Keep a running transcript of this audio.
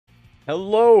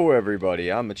Hello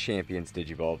everybody, I'm Machampions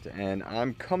Digivolved, and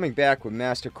I'm coming back with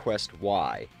Master Quest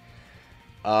Y.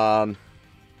 And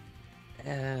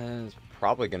it's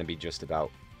probably going to be just about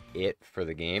it for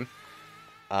the game.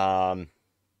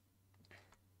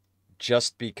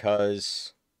 Just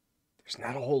because there's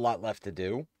not a whole lot left to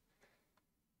do.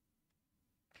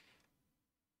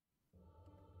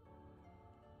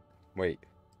 Wait.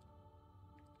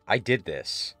 I did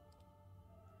this.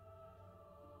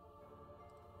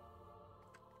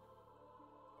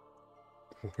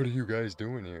 What are you guys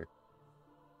doing here?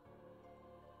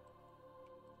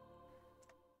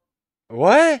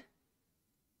 What?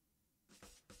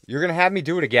 You're gonna have me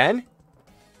do it again?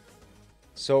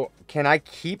 So, can I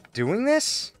keep doing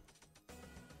this?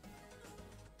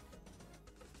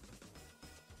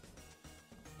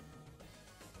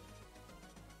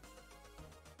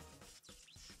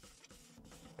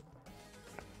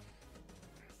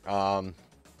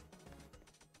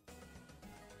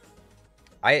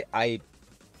 I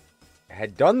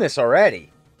had done this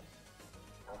already.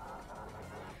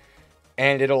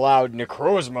 And it allowed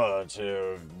Necrozma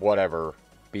to, whatever,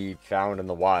 be found in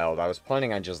the wild. I was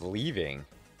planning on just leaving.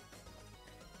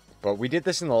 But we did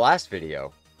this in the last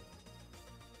video.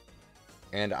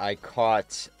 And I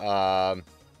caught, who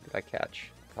did I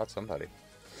catch? I caught somebody.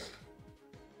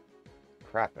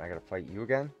 Crap, I gotta fight you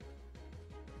again?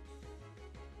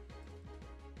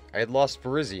 I had lost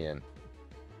Parisian.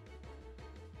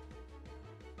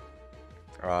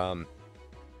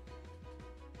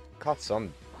 Caught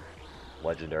some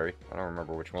legendary. I don't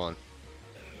remember which one.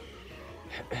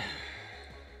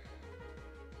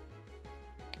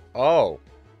 Oh,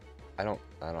 I don't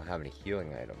have any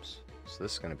healing items, so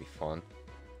this is gonna be fun.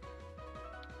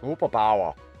 Oopa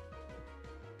power.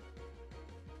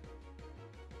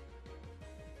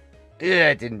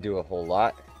 Yeah, it didn't do a whole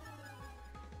lot.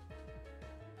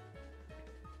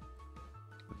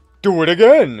 Do it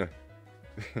again.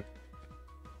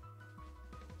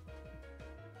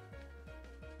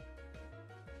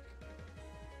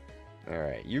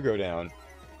 Alright, you go down.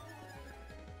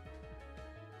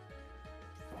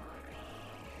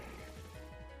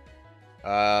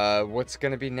 What's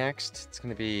gonna be next? It's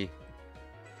gonna be...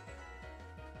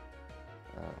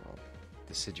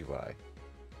 the GenisisZ.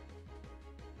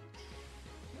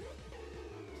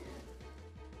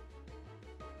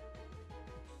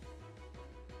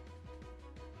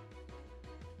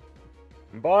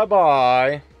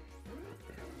 Bye-bye!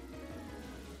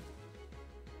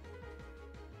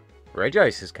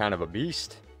 Regice is kind of a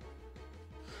beast.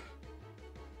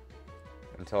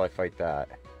 Until I fight that.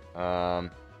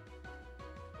 I'll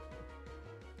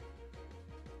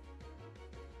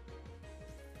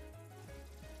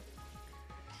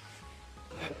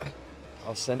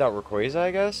send out Rayquaza,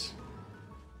 I guess?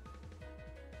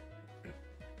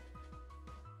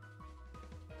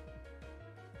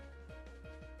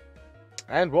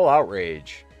 And we'll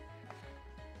outrage.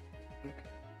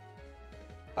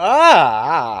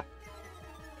 Ah!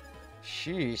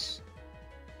 Jeez.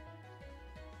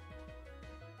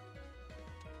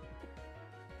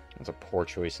 That's a poor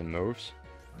choice in moves.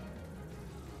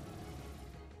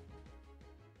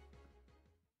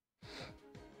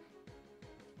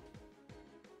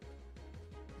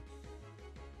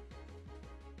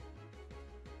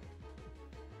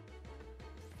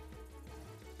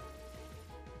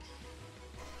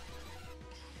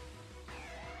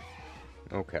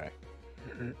 Okay.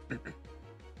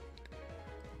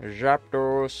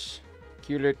 Zapdos,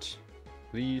 kill it,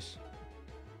 please.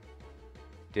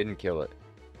 Didn't kill it.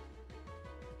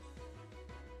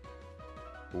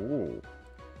 Ooh.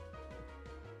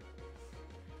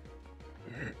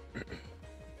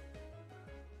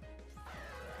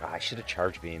 I should have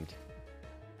charge beamed.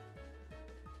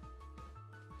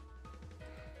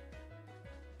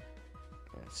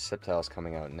 Yeah, Sceptile's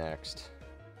coming out next.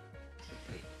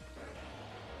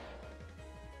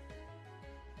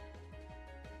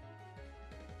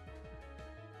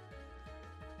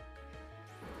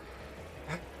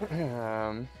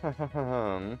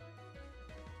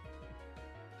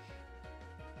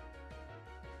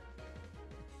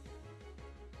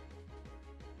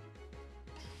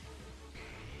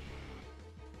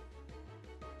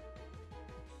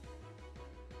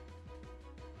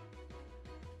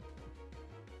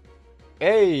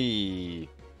 Hey!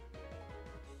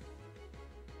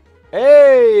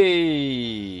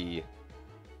 Hey!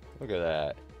 Look at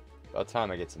that. About time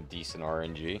I get some decent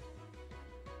RNG.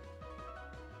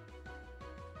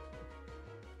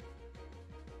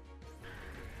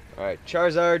 Alright,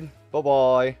 Charizard,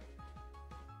 bye-bye.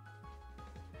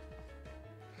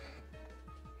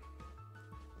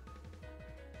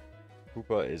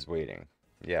 Hoopa is waiting.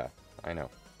 Yeah, I know.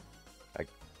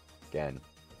 Again.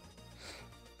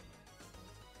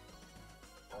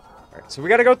 Alright, so we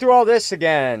gotta go through all this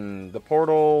again. The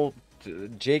portal,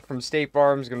 Jake from State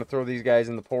Farm is gonna throw these guys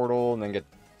in the portal and then get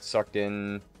sucked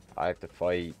in. I have to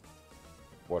fight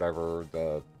whatever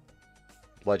the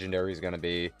legendary is gonna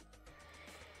be.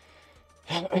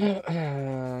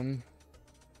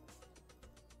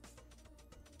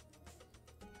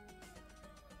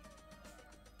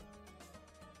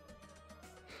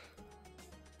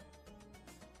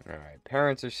 Alright,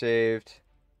 parents are saved.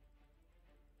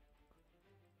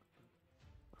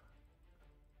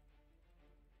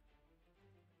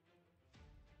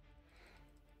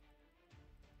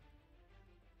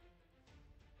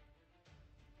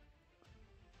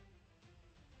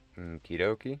 Okie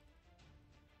dokie.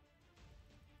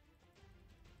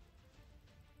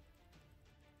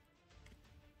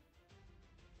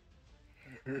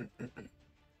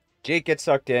 Jake gets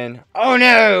sucked in. Oh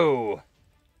no!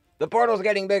 The portal's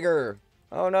getting bigger!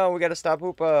 Oh no, we gotta stop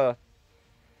Hoopa.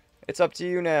 It's up to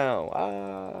you now.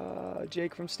 Ah,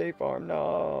 Jake from State Farm,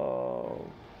 no.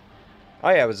 Oh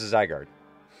yeah, it was a Zygarde.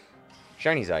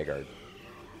 Shiny Zygarde.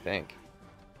 I think.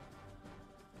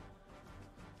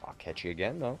 I'll catch you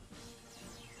again, though.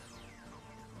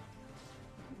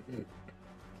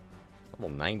 Level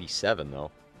 97,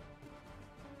 though.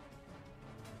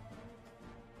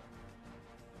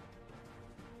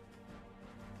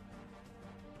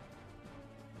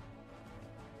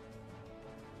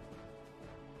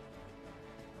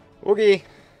 Okay.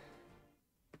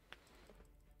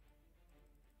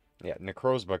 Yeah,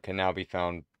 Necrozma can now be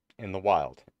found in the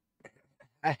wild.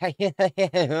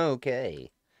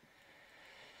 Okay.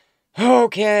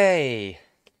 Okay.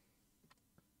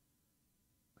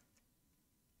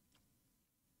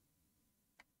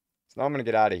 So now I'm going to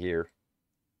get out of here.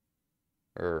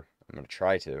 Or, I'm going to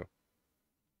try to. If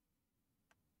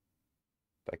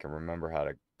I can remember how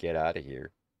to get out of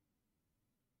here.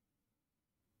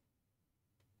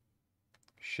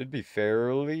 Should be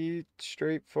fairly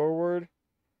straightforward.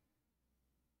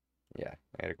 Yeah,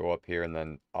 I gotta go up here and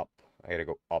then up. I gotta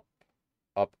go up,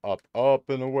 up, up, up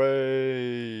and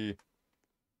away.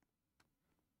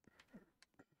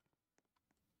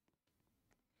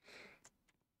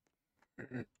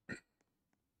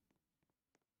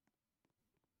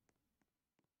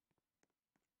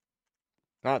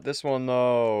 Not this one,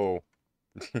 though.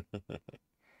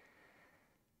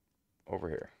 Over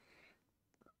here.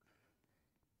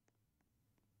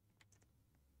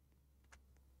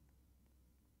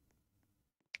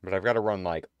 But I've got to run,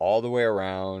 like, all the way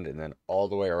around and then all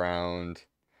the way around.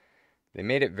 They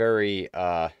made it very,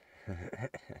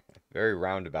 very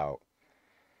roundabout.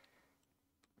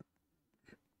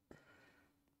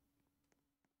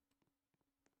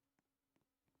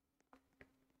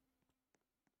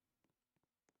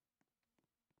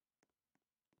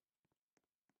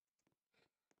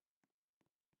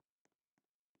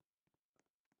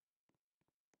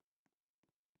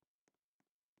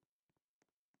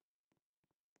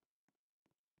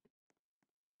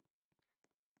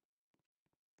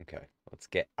 Okay, let's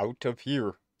get out of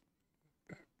here.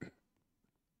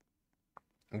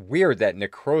 Weird that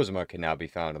Necrozma can now be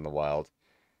found in the wild.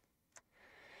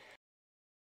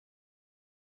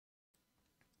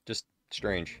 Just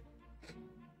strange.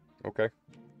 Okay.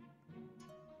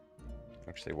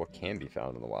 Actually, what can be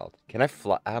found in the wild? Can I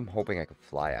fly? I'm hoping I can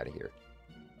fly out of here.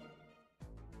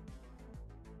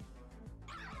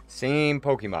 Same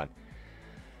Pokemon.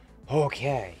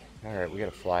 Okay. Alright, we gotta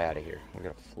fly out of here. We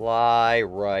gotta fly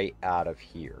right out of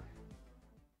here.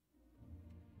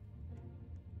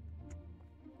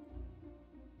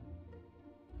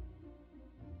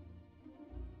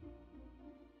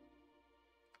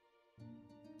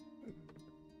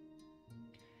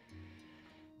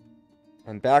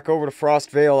 And back over to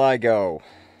Frostvale I go.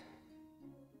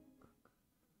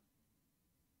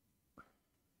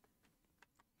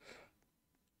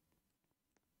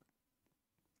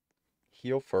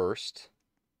 Heal first.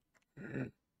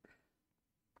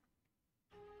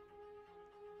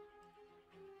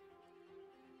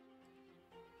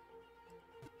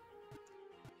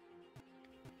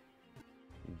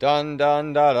 Dun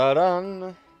dun da da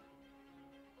dun.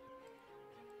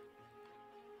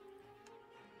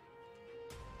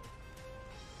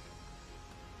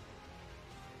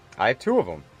 I have two of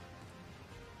them.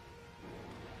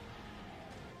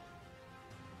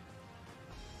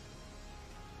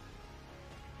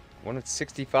 One at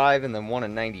 65 and then one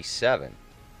at 97.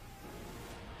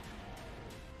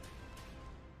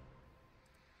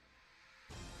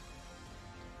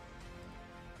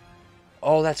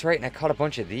 Oh, that's right, and I caught a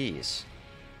bunch of these.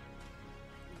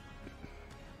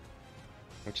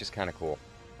 Which is kind of cool.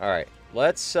 Alright,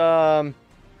 let's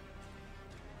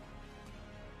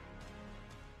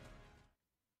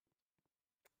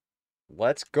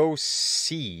go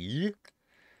see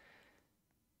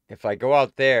if I go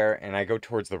out there and I go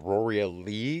towards the Roria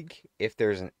League, if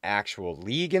there's an actual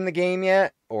league in the game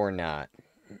yet or not.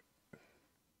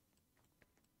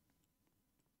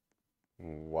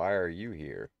 Why are you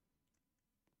here?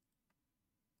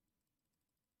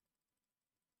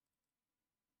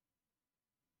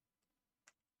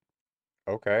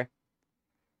 Okay.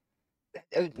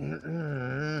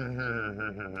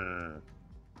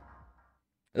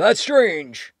 That's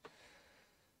strange.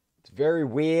 It's very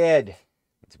weird.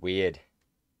 It's weird.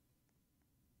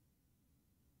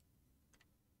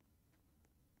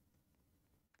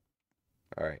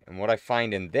 Alright, and what I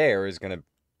find in there is going to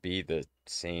be the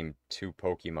same two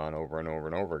Pokemon over and over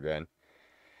and over again.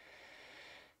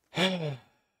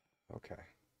 Okay.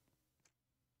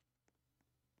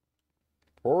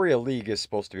 Roria League is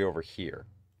supposed to be over here.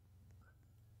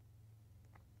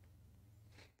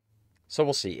 So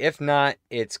we'll see. If not,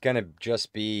 it's going to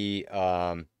just be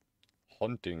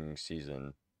hunting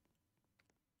season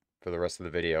for the rest of the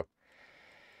video.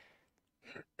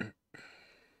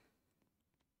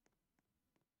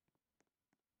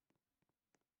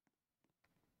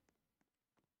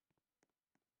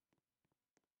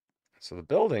 So the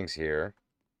buildings here.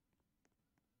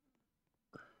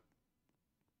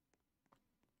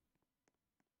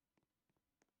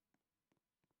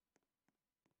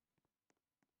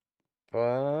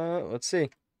 But let's see.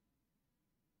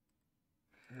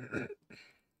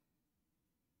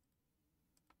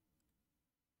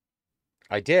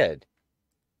 I did.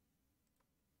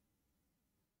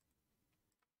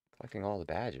 Collecting all the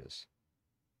badges.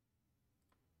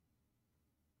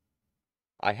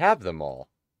 I have them all.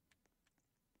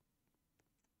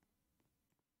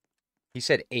 He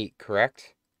said 8,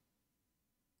 correct?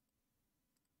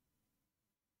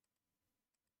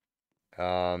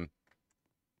 So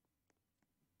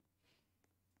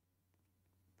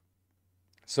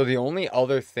the only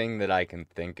other thing that I can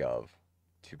think of,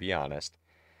 to be honest,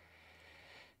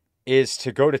 is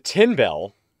to go to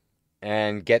Tinbell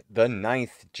and get the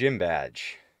 9th gym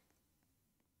badge.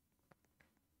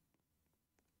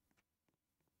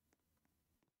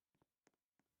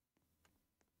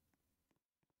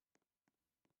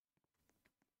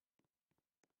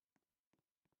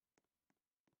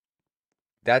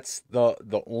 That's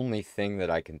the only thing that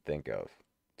I can think of,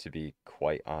 to be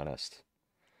quite honest.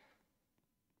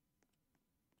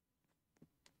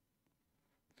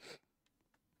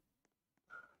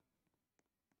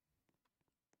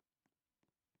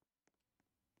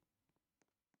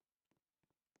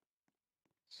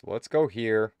 So let's go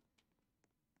here.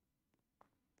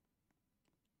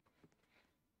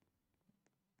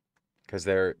 Because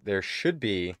there should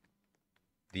be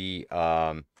the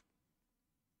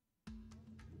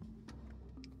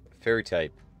fairy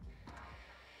type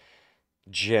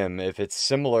gym if it's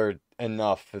similar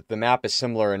enough, if the map is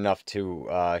similar enough to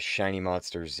Shiny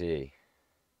Monster Z.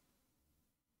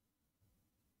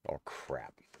 Oh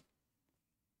crap.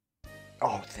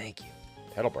 Oh, thank you.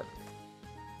 Petalburg.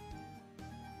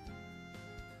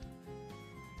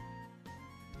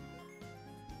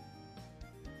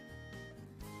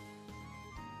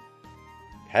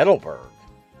 Petalburg.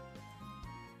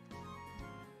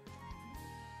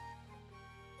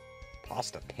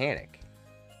 Pasta Panic.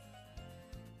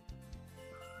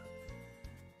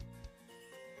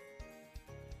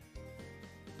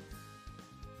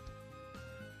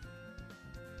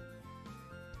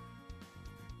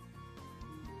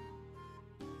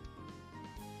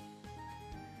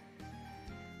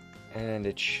 And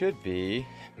it should be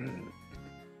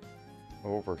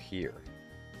over here.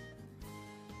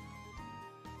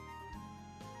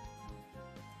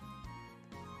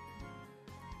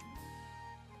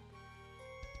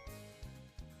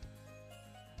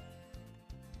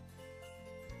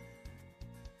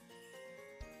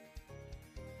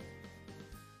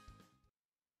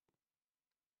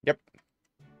 Yep.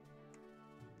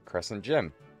 Crescent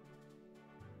Gym.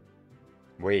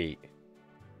 Wait.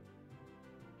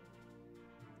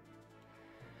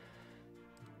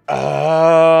 Oh.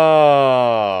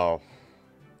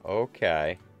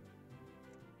 Okay.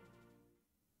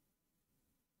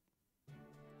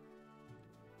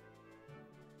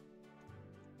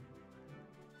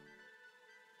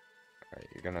 Alright,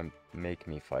 you're gonna make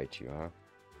me fight you, huh?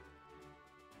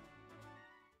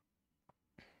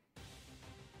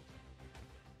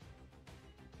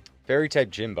 Fairy type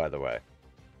gym, by the way.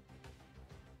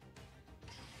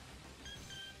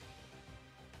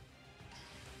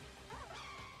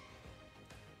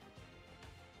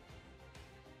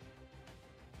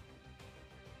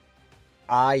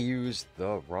 I used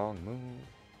the wrong move.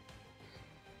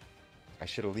 I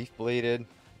should have leaf bladed.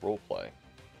 Roleplay.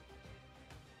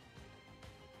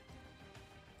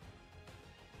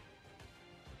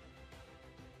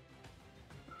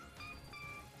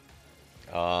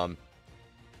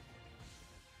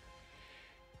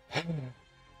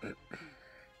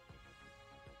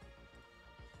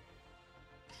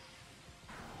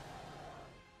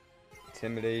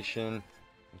 Intimidation.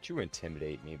 Don't you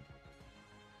intimidate me?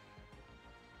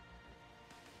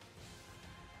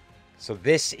 So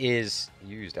this is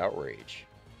used outrage.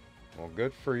 Well,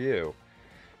 good for you.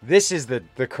 This is the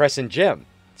Crescent Gym.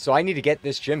 So I need to get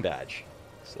this gym badge.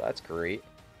 So that's great.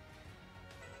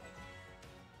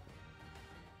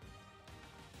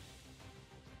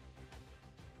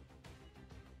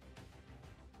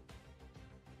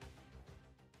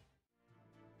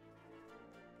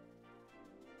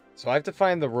 So I have to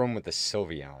find the room with the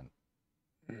Sylveon.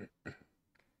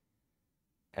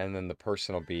 And then the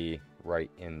person will be right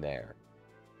in there.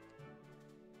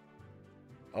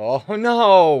 Oh,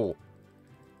 no!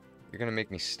 You're gonna make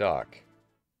me stuck.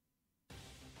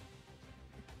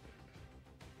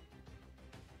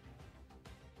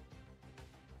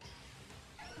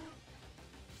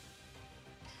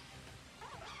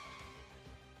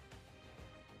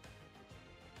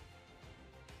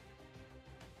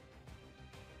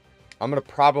 I'm gonna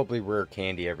probably rare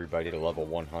candy everybody to level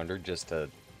 100 just to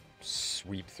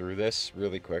sweep through this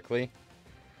really quickly.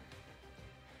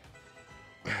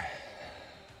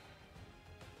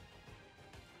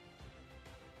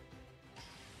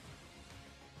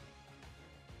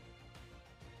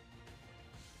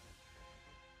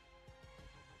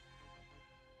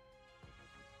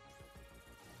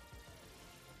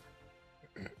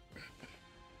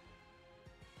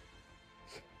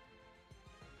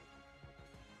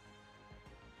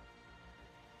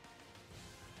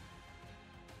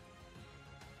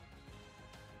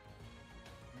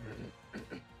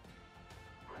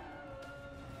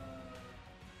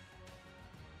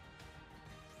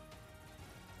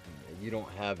 You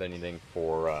don't have anything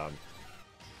for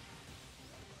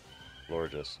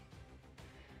Florges.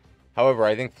 However,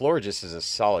 I think Florges is a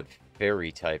solid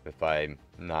fairy type if I'm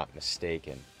not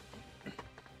mistaken.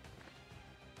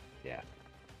 Yeah.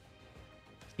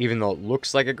 Even though it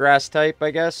looks like a grass type,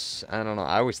 I guess. I don't know.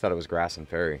 I always thought it was grass and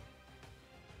fairy.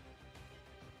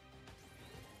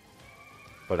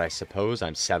 But I suppose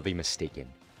I'm sadly mistaken.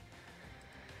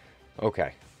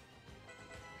 Okay.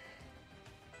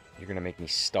 You're gonna make me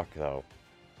stuck, though.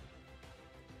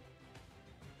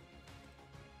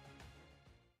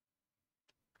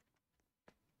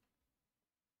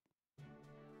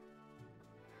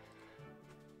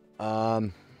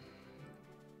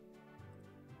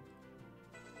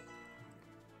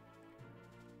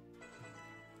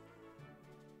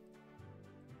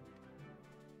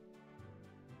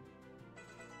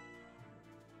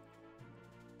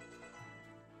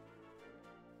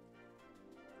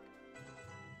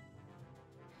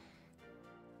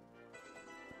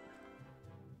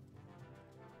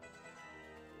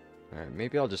 Alright,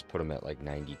 maybe I'll just put him at like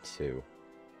 92.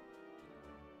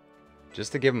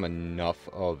 Just to give him enough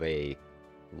of a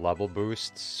level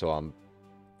boost, so I'm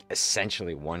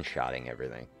essentially one-shotting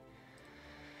everything.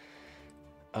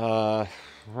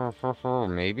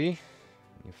 Maybe?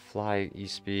 You fly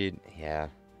E-speed, yeah.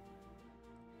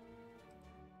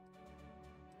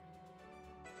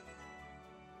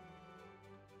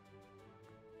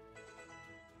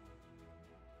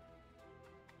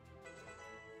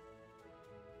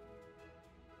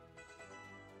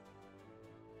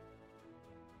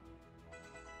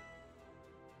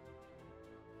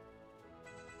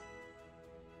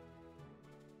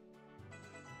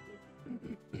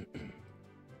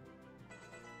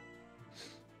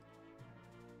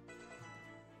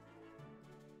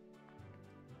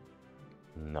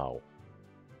 No.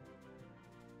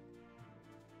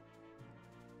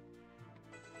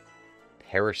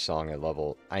 Perish Song at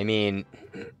level... I mean...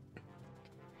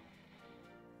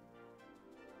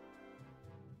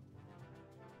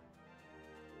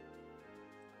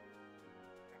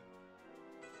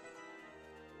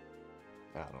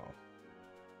 I don't know.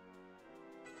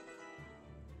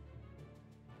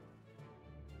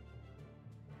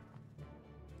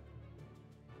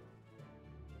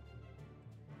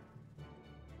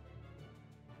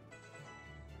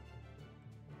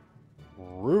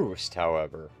 Roost,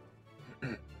 however.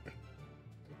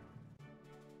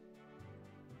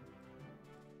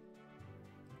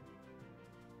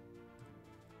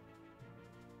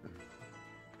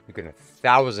 You can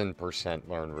 1000%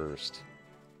 learn Roost.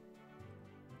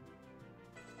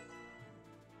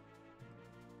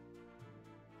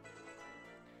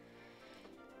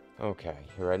 Okay,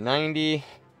 you're at 90.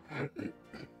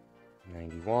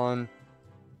 91.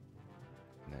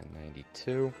 And then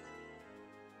 92.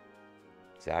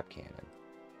 Zap cannon.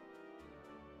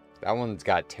 That one's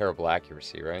got terrible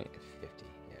accuracy, right? 50,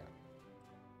 yeah.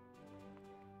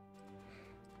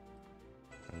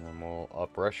 And then we'll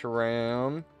up rush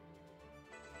around.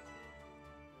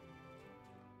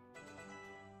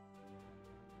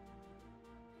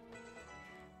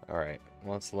 Alright,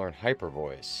 let's learn Hyper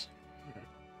Voice.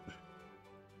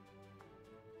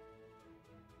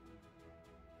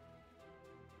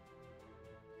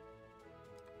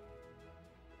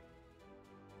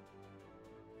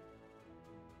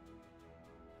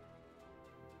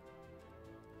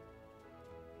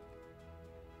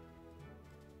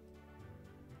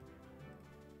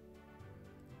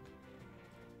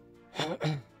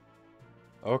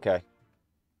 Okay.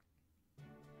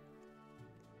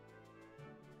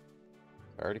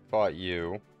 I already fought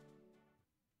you.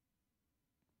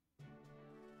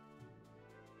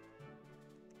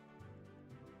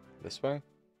 This way?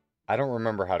 I don't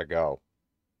remember how to go.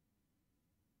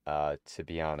 To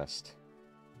be honest.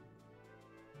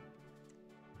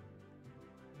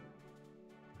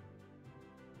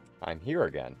 I'm here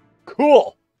again.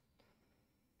 Cool!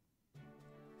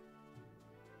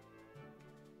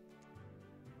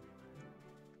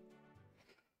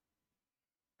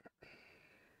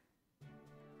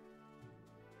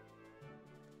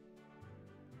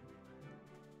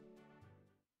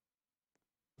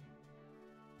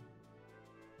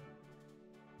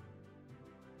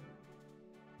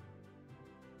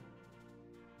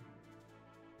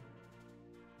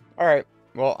 Alright,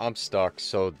 well, I'm stuck,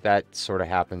 so that sort of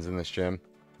happens in this gym.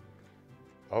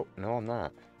 Oh, no, I'm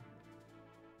not.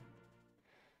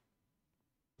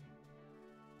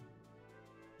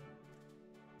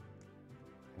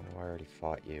 Oh, I already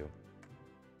fought you.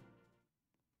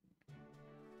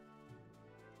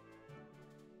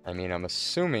 I mean, I'm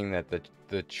assuming that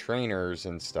the trainers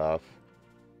and stuff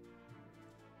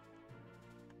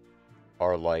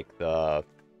are like the...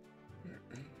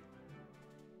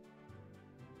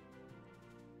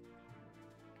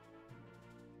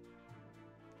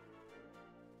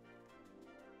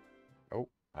 Oh,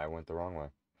 I went the wrong way.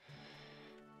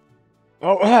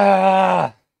 Oh,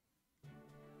 ah!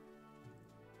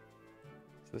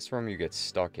 So this room you get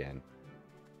stuck in.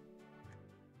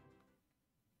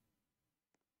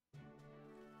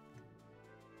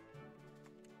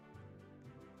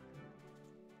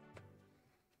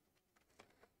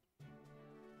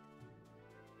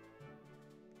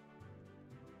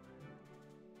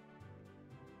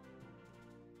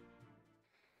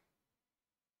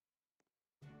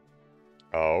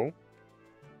 Oh.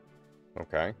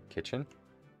 Okay, kitchen.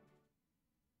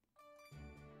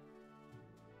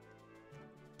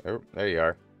 Oh, there you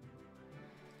are.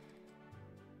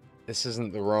 This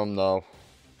isn't the room, though.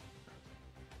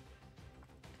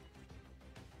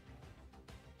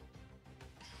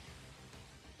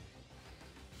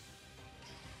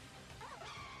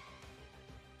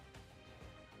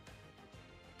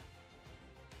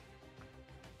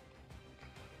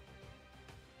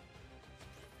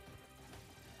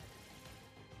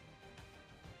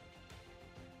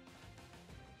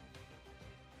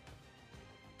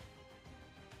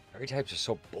 Every types are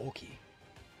so bulky.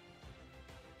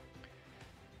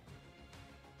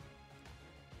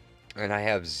 And I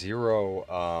have zero,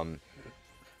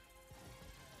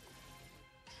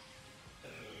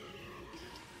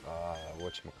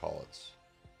 whatchamacallits.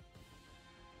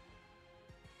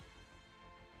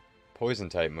 Poison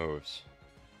type moves.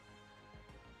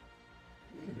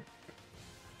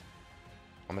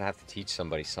 I'm gonna have to teach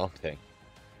somebody something.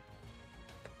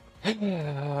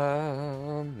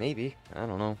 Maybe. I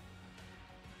don't know.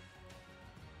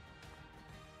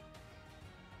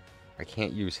 I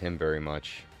can't use him very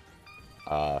much.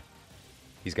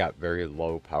 He's got very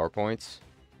low power points.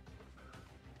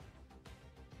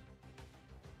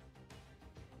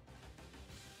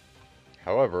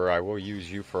 However, I will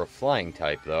use you for a flying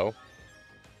type, though.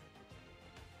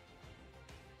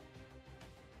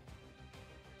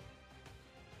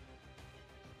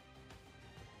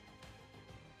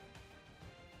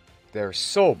 They're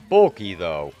so bulky,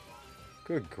 though.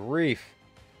 Good grief.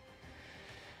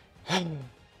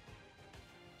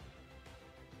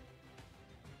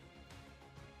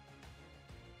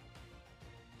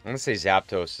 I'm gonna say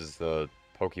Zapdos is the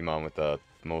Pokemon with the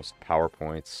most power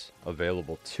points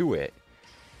available to it.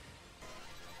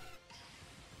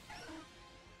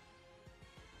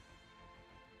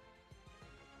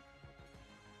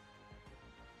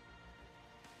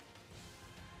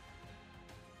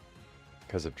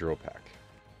 Because of Drill Pack.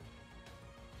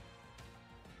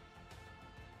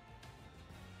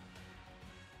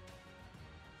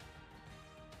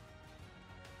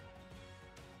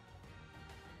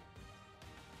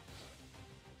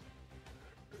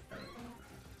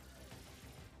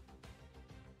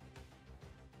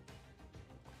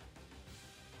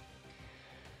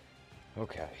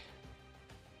 Okay.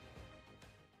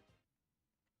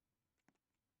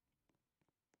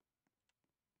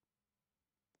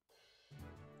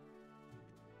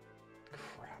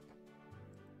 Crap.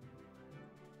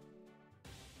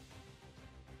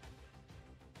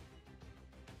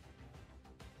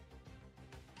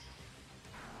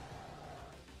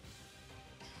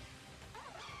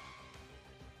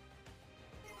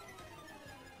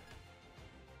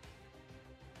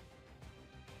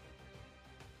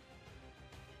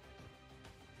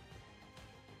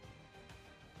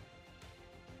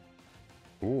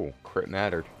 Ooh, crit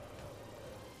mattered.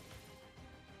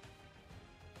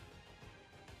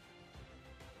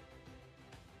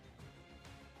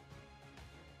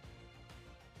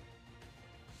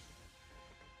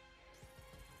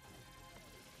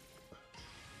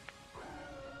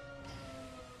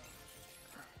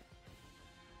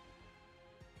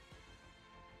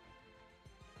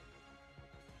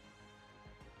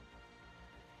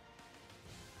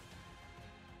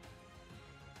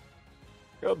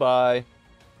 Goodbye.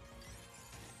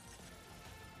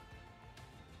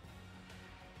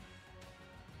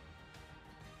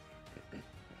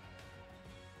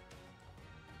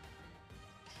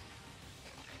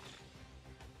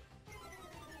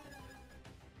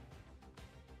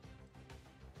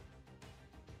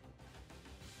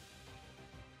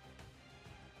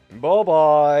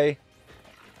 Bye-bye.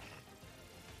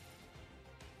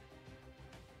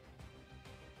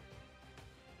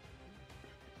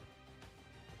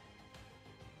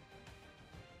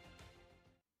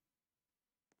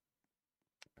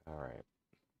 Alright.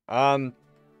 I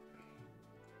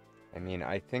mean,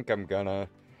 I think I'm gonna...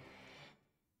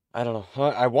 I don't know.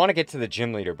 I want to get to the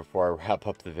gym leader before I wrap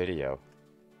up the video.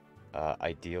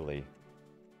 Ideally.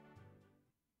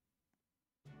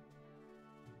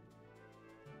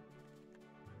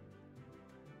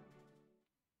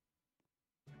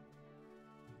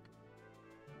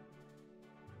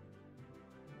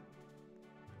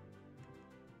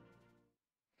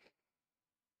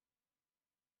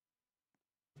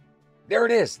 There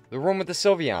it is! The room with the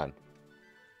Sylveon.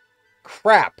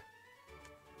 Crap!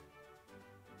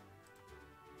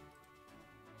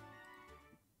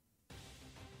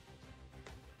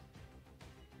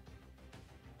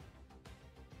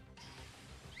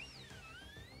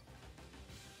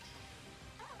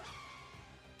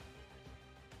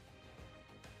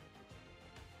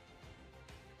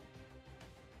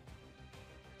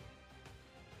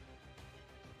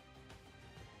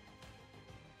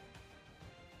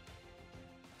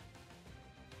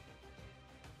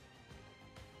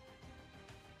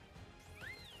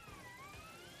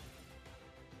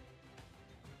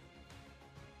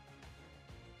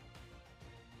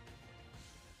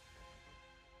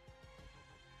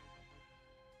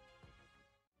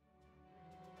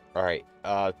 Alright,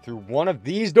 through one of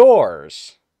these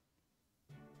doors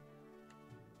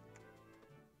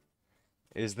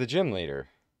is the gym leader.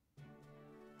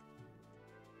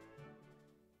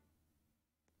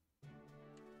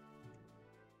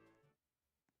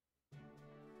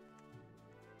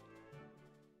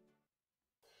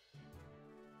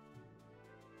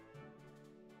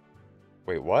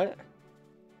 Wait, what?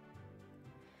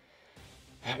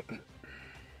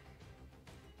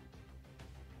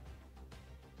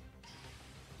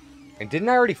 And didn't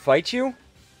I already fight you?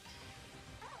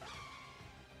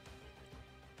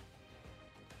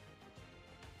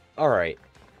 Alright.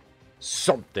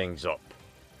 Something's up.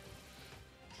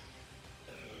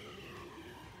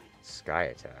 Sky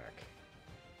attack.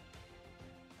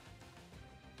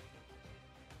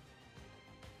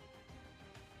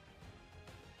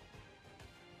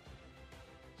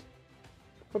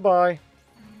 Goodbye.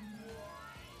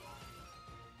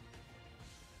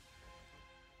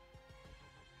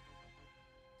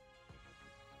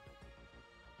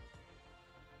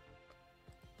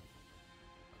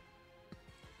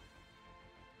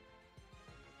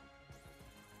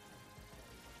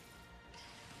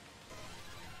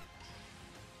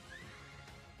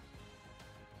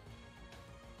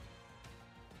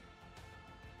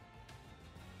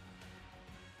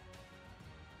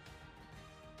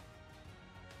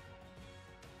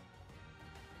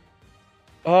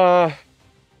 Uh...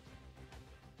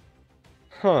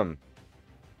 Hum.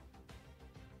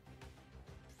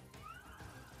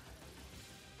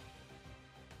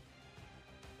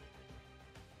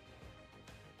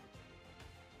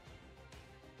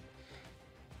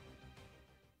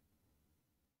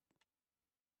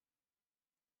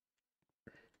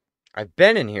 I've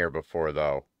been in here before,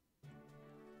 though.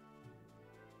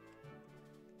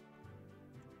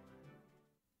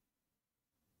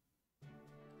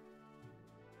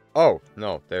 Oh,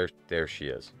 no, there she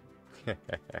is.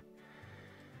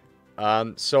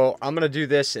 So I'm going to do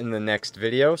this in the next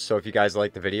video. So if you guys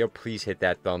like the video, please hit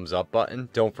that thumbs up button.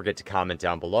 Don't forget to comment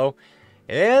down below.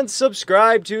 And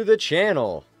subscribe to the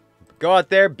channel. Go out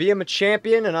there, be a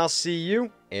champion, and I'll see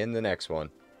you in the next one.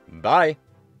 Bye.